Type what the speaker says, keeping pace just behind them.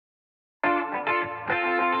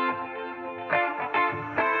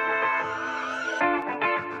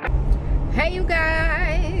Hey you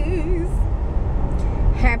guys,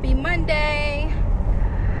 happy Monday.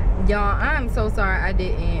 Y'all, I'm so sorry I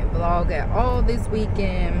didn't vlog at all this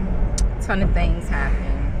weekend. Ton of things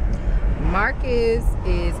happened. Marcus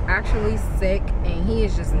is actually sick and he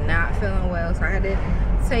is just not feeling well, so I had to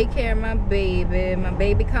take care of my baby. My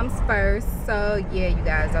baby comes first, so yeah you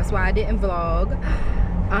guys, that's why I didn't vlog.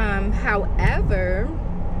 However,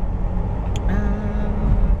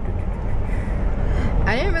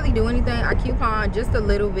 I didn't really do anything. I couponed just a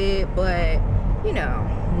little bit, but you know,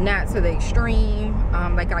 not to the extreme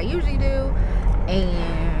like I usually do.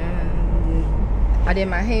 And I did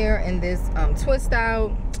my hair in this twist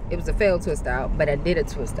out. It was a failed twist out, but I did a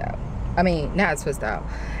twist out. I mean, not a twist out,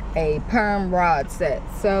 a perm rod set.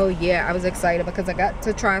 So yeah, I was excited because I got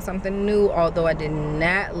to try something new, although I did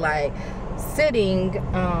not like sitting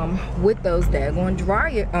with those daggone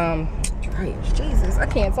dryers. Jesus, I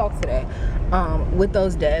can't talk today. With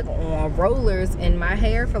those daggone rollers in my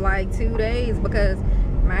hair for like 2 days because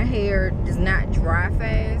my hair does not dry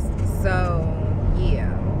fast. So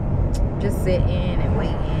yeah, just sitting and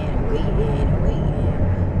waiting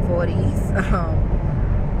for these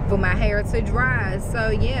for my hair to dry. So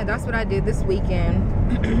yeah, that's what I did this weekend.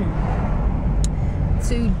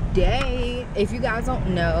 Today, if you guys don't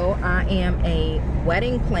know, I am a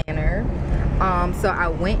wedding planner. So I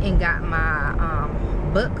went and got my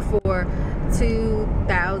book for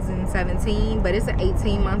 2017, but it's an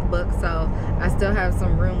 18-month book, so I still have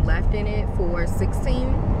some room left in it for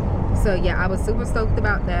 16. So yeah, I was super stoked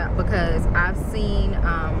about that because I've seen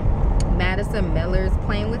Madison Miller's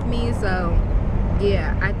Playing With Me. So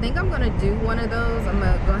yeah, I think I'm gonna do one of those. I'm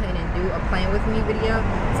gonna go ahead and do a Playing With Me video,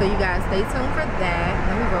 so you guys stay tuned for that.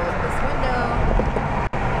 Let me roll up this window.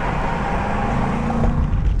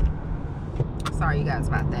 Sorry you guys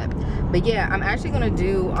about that, but yeah, I'm actually gonna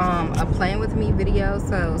do a Playing With Me video,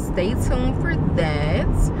 so stay tuned for that.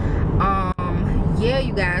 Yeah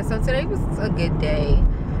you guys, so today was a good day.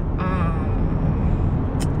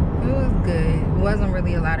 It was good. It wasn't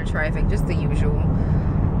really a lot of traffic, just the usual.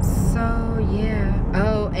 So yeah.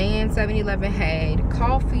 Oh, and 7-Eleven had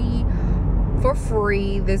coffee for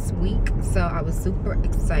free this week, so I was super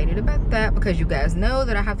excited about that because you guys know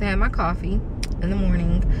that I have to have my coffee in the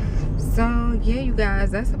morning. So yeah you guys,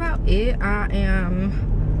 that's about it. I am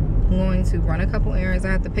going to run a couple errands.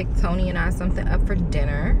 I have to pick Tony and I something up for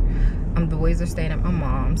dinner. The boys are staying at my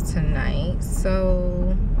mom's tonight,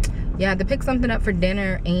 so yeah, I have to pick something up for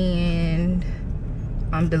dinner and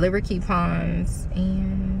deliver coupons,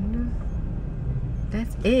 and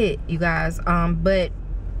that's it you guys. But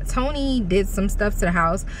Tony did some stuff to the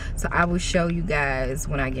house, so I will show you guys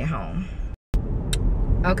when I get home.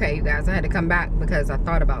 Okay you guys, I had to come back because I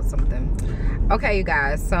thought about something. Okay you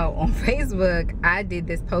guys, so on Facebook I did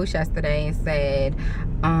this post yesterday and said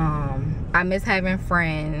I miss having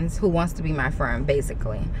friends who wants to be my friend,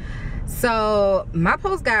 basically. So my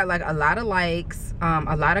post got like a lot of likes,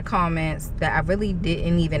 a lot of comments that I really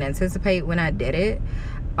didn't even anticipate when I did it.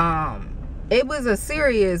 It was a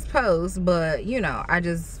serious post, but you know, I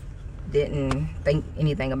just didn't think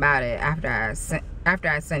anything about it after I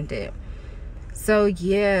sent it. So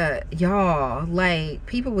yeah, y'all, like,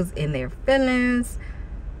 people was in their feelings.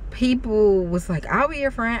 People was like, I'll be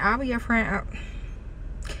your friend, I'll be your friend.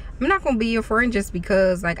 I'm not gonna be your friend just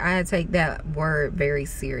because like I take that word very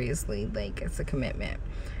seriously, like it's a commitment.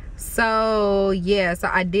 So yeah, so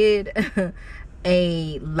I did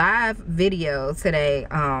a live video today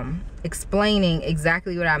explaining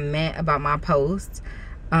exactly what I meant about my post.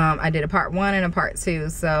 I did a part 1 and a part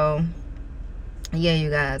 2, so yeah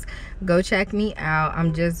you guys, go check me out.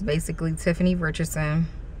 I'm just basically Tiffany Richardson,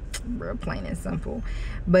 real plain and simple.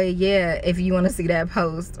 But yeah, if you want to see that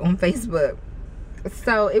post on Facebook.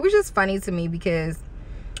 So it was just funny to me because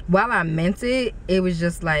while I meant it, it was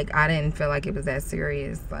just like I didn't feel like it was that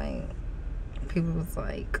serious. Like, people was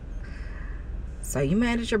like, so you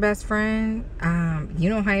mad at your best friend? You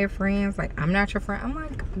don't have your friends? Like, I'm not your friend? I'm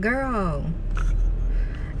like, girl,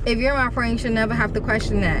 if you're my friend, you should never have to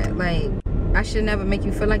question that. Like, I should never make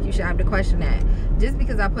you feel like you should have to question that. Just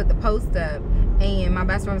because I put the post up and my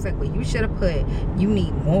best friend was like, well, you should have put, you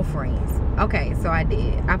need more friends. Okay, so I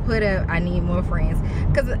did. I put up, I need more friends.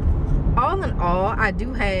 Because all in all, I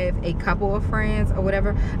do have a couple of friends or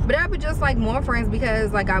whatever. But I would just like more friends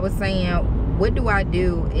because, like I was saying, what do I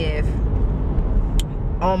do if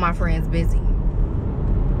all my friends busy?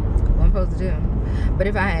 What I'm supposed to do? But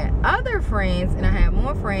if I had other friends and I had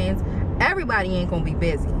more friends, everybody ain't gonna be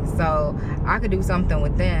busy, so I could do something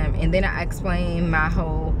with them. And then I explained my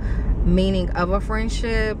whole meaning of a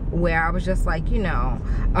friendship, where I was just like, you know,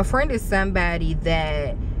 a friend is somebody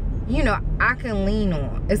that you know, I can lean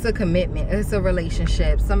on. It's a commitment. It's a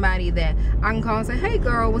relationship. Somebody that I can call and say, hey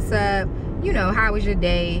girl, what's up? You know, how was your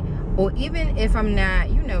day? Or even if I'm not,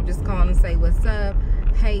 you know, just call and say, what's up?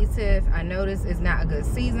 Hey Tiff, I noticed it's not a good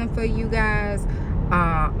season for you guys.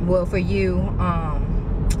 Well, for you,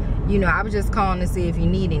 you know, I was just calling to see if you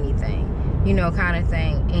need anything, you know, kind of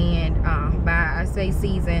thing. And by I say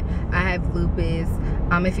season, I have lupus.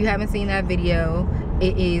 If you haven't seen that video,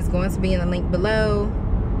 it is going to be in the link below,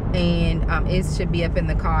 and it should be up in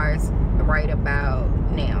the cards right about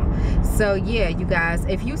now. So yeah, you guys,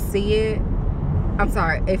 if you see it, I'm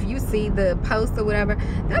sorry, if you see the post or whatever,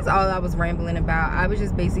 that's all I was rambling about. I was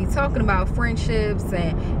just basically talking about friendships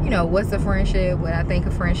and, you know, what's a friendship, what I think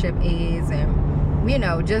a friendship is, and, you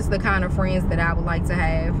know, just the kind of friends that I would like to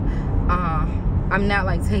have. I'm not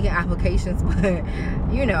like taking applications, but,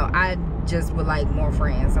 you know, I just would like more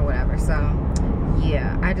friends or whatever. So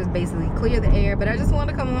yeah, I just basically clear the air. But I just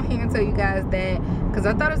wanted to come on here and tell you guys that, because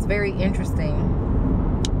I thought it was very interesting,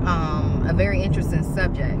 a very interesting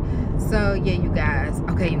subject. So yeah, you guys,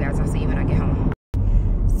 okay, you guys, I'll see you when I get home.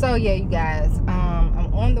 So yeah, you guys,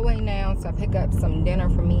 I'm on the way now to pick up some dinner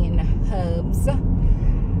for me and the hubs.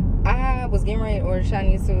 I was getting ready to order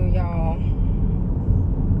Chinese food, y'all.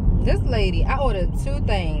 This lady, I ordered 2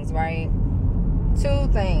 things, right? 2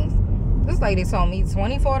 things. This lady told me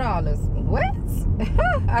 $24. What?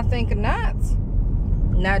 I think not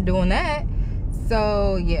doing that.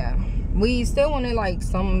 So yeah, we still wanted like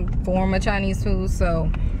some form of Chinese food.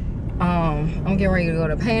 So I'm getting ready to go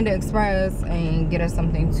to Panda Express and get us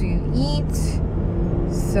something to eat.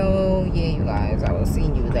 So yeah, you guys, I will see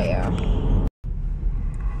you there.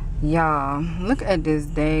 Y'all, look at this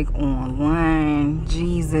daggone line.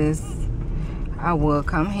 Jesus, I will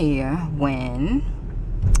come here when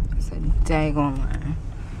it's a daggone line.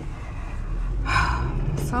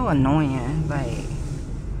 So annoying. Like,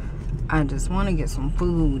 I just want to get some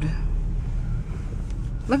food.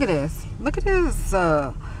 Look at this. Look at this.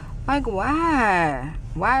 Like, why?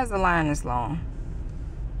 Why is the line this long?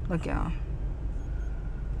 Look, y'all.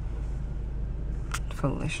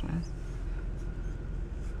 Foolishness.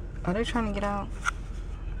 Are they trying to get out?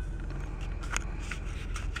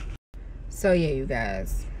 So yeah, you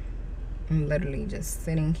guys, I'm literally just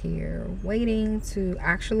sitting here waiting to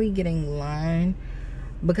actually get in line,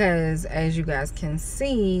 because as you guys can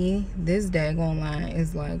see, this daggone line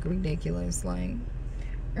is like ridiculous. Like,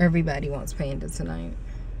 everybody wants Panda tonight.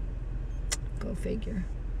 Go figure.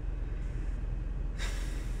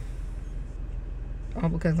 All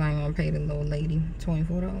because I ain't gonna pay the little lady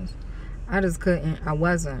 $24. I just couldn't. I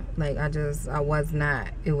wasn't. Like, I was not.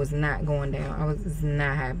 It was not going down. It's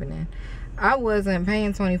not happening. I wasn't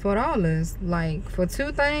paying $24 like for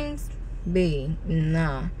 2 things.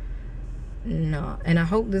 Nah. And I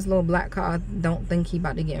hope this little black car don't think he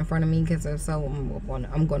about to get in front of me, because if so,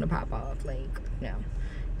 I'm gonna pop off. Like, no.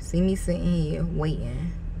 See me sitting here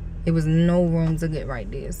waiting. It was no room to get right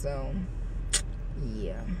there. So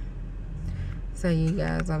yeah. So you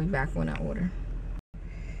guys, I'll be back when I order.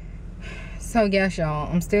 So yes,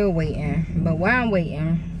 y'all, I'm still waiting. But while I'm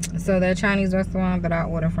waiting, so that Chinese restaurant that I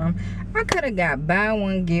ordered from, I could have got buy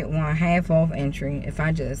one get one half off entry if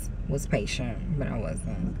I just was patient, but I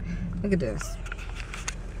wasn't. Look at this.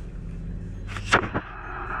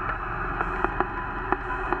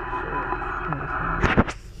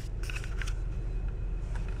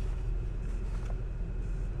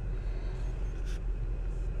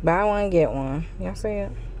 Buy one get one. Y'all see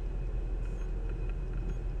it?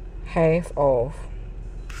 Half off.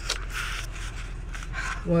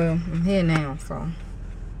 Well, I'm here now, so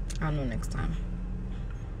I'll know next time.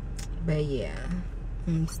 But yeah,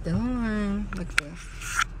 I'm still in line. Look at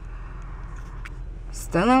this.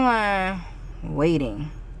 Still in line, waiting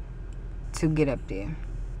to get up there.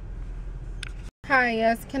 Hi,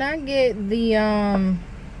 yes, can I get the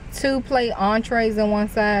 2 plate entrees on one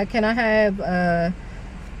side? Can I have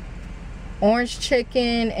orange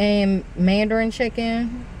chicken and mandarin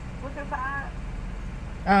chicken? What's your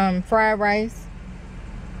side? Fried rice.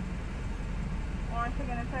 Orange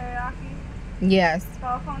chicken and teriyaki? Yes.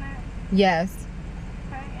 Sauce on it? Yes.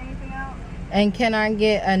 Okay, anything else? And can I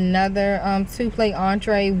get another 2 plate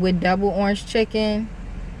entree with double orange chicken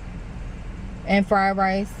and fried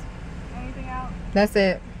rice? Anything else? That's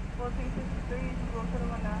it. 1463, you can go to the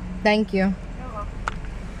window. Thank you. You're welcome.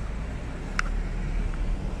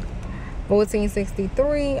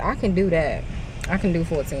 1463. I can do that. I can do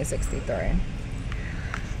 1463.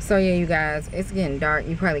 So yeah, you guys, it's getting dark.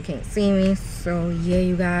 You probably can't see me. So yeah,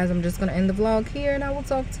 you guys, I'm just gonna end the vlog here, and I will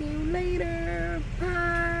talk to you later.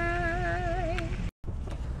 Bye.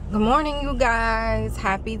 Good morning, you guys.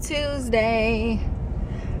 Happy Tuesday.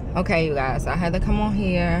 Okay, you guys, I had to come on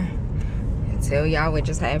here and tell y'all what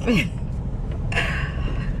just happened.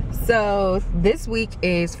 So this week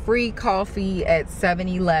is free coffee at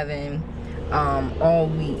 7-Eleven all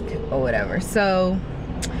week or whatever. So,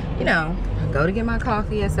 you know, I go to get my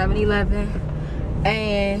coffee at 7-Eleven,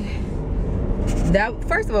 and that,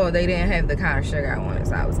 first of all, they didn't have the kind of sugar I wanted,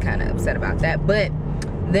 so I was kind of upset about that. But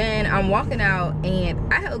then I'm walking out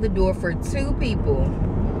and I held the door for 2 people.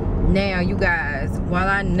 Now, you guys, while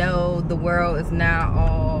I know the world is not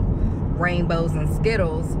all rainbows and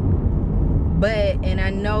Skittles, and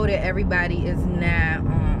I know that everybody is not,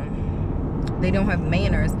 they don't have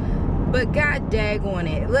manners, but god daggone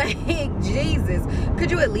it, like, Jesus,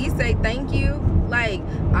 could you at least say thank you? Like,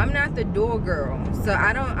 I'm not the door girl, so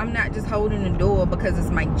I'm not just holding the door because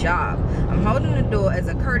it's my job. I'm holding the door as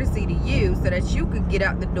a courtesy to you so that you could get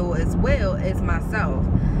out the door as well as myself.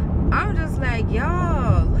 I'm just like,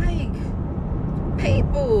 y'all, like,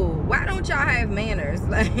 people, why don't y'all have manners?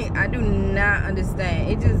 Like, I do not understand.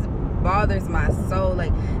 It just bothers my soul.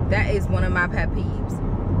 Like, that is one of my pet peeves.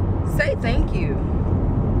 Say thank you.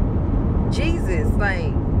 Jesus,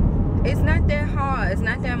 like, it's not that hard. It's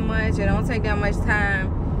not that much. It don't take that much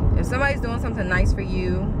time. If somebody's doing something nice for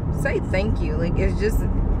you, say thank you. Like, it's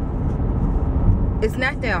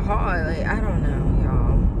not that hard. Like, I don't know,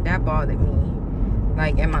 y'all. That bothered me.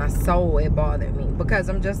 Like, in my soul, it bothered me, because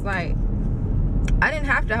I'm just like, I didn't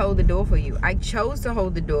have to hold the door for you. I chose to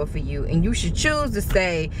hold the door for you, and you should choose to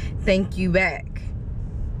say thank you back.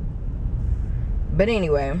 But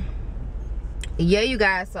anyway, yeah, you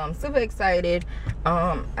guys, so I'm super excited.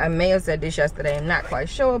 I may have said this yesterday, I'm not quite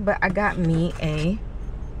sure, but I got me a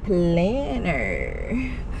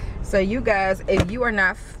planner. So you guys, if you are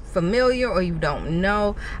not familiar or you don't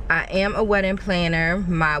know, I am a wedding planner.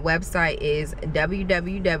 My website is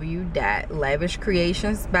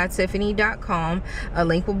www.lavishcreationsbytiffany.com. a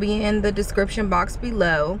link will be in the description box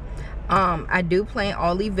below. I do plan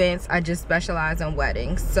all events. I just specialize in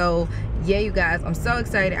weddings. So yeah, you guys, I'm so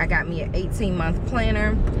excited. I got me an 18-month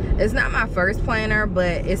planner. It's not my first planner,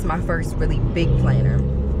 but it's my first really big planner.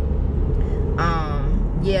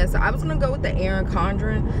 Yeah, so I was gonna go with the Erin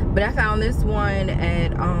Condren, but I found this one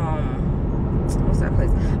at what's that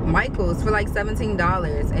place, Michael's, for like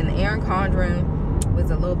 $17, and the Erin Condren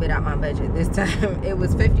was a little bit out my budget this time. It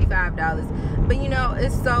was $55, but you know,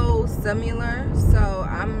 it's so similar, so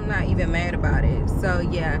I'm not even mad about it. So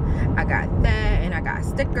yeah, I got that, and I got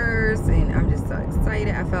stickers, and I'm just so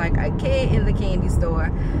excited. I feel like a kid in the candy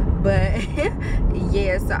store. But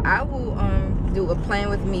yeah, so I will do a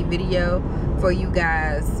plan with me video for you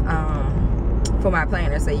guys, for my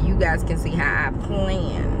planner, so you guys can see how I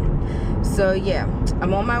plan. So yeah,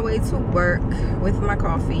 I'm on my way to work with my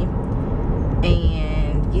coffee,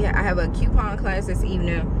 and yeah, I have a coupon class this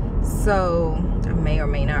evening, so I may or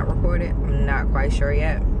may not record it. I'm not quite sure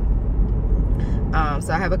yet.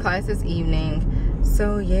 So I have a class this evening.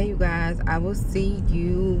 So yeah, you guys, I will see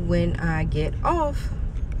you when I get off.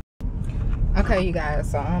 Okay, you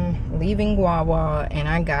guys, so I'm leaving Wawa, and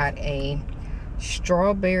I got a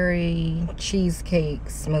strawberry cheesecake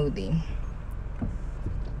smoothie.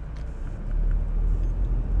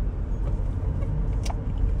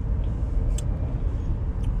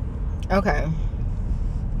 Okay,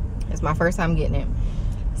 it's my first time getting it.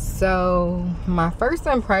 So my first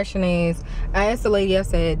impression is, I asked the lady, I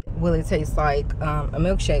said, will it taste like a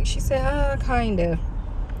milkshake? She said, kinda.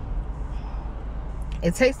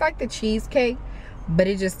 It tastes like the cheesecake, but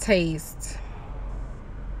it just tastes,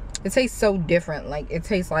 it tastes so different. Like, it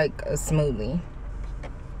tastes like a smoothie.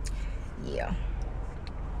 Yeah.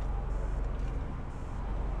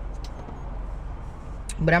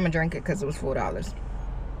 But I'm gonna drink it because it was $4.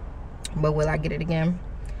 But will I get it again?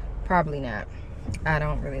 Probably not. I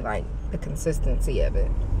don't really like the consistency of it.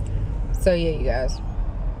 So yeah, you guys,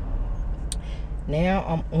 now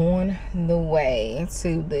I'm on the way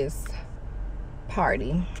to this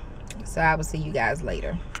party, so I will see you guys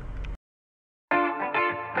later.